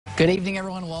Good evening,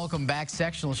 everyone. Welcome back.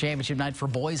 Sectional championship night for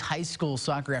boys high school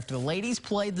soccer. After the ladies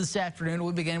played this afternoon,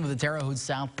 we begin with the Terre Haute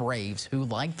South Braves, who,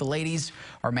 like the ladies,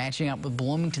 are matching up with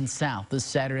Bloomington South this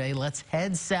Saturday. Let's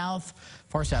head south,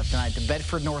 far south tonight, to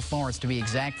Bedford, North Lawrence, to be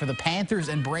exact, for the Panthers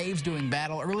and Braves doing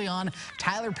battle. Early on,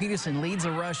 Tyler Peterson leads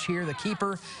a rush here. The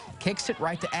keeper kicks it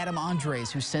right to Adam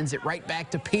Andres, who sends it right back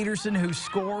to Peterson, who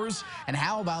scores. And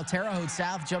how about Terre Haute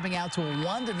South jumping out to a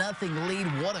 1-0 lead?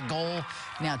 What a goal.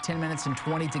 Now 10 minutes and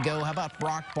 20 to go. How about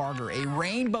Brock Barger? A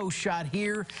rainbow shot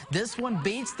here. This one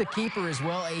beats the keeper as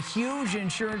well. A huge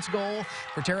insurance goal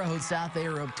for Terre Haute South. They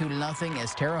are up 2-0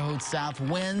 as Terre Haute South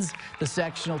wins the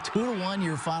sectional 2-1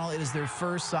 your final. It is their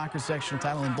first soccer sectional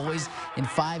title in boys in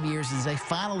 5 years as they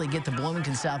finally get the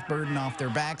Bloomington South burden off their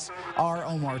backs. Our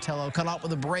Omar Tello cut off with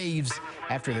the Braves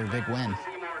after their big win.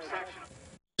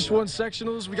 Just won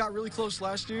sectionals. We got really close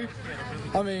last year.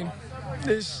 I mean,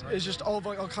 this is just all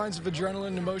kinds of adrenaline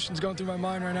and emotions going through my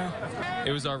mind right now.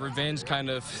 It was our revenge, kind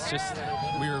of. Just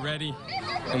we were ready,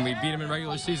 and we beat them in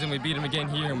regular season. We beat them again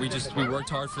here, and we worked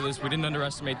hard for this. We didn't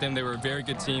underestimate them. They were a very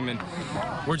good team, and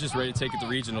we're just ready to take it to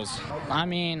regionals. I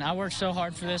mean, I worked so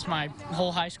hard for this my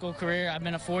whole high school career. I've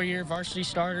been a 4-year varsity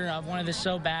starter. I've wanted this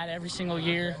so bad every single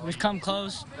year. We've come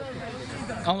close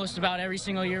almost about every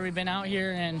single year we've been out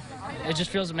here, and it just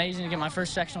feels amazing to get my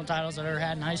first sectional titles I've ever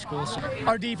had in high school. So.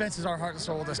 Our defense is our heart and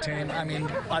soul of this team. I mean,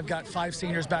 I've got 5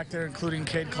 seniors back there, including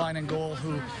Cade Klein in goal,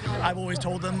 who I've always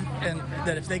told them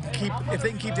that if they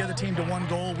can keep the other team to 1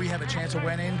 goal, we have a chance of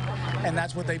winning, and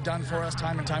that's what they've done for us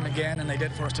time and time again, and they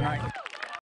did for us tonight.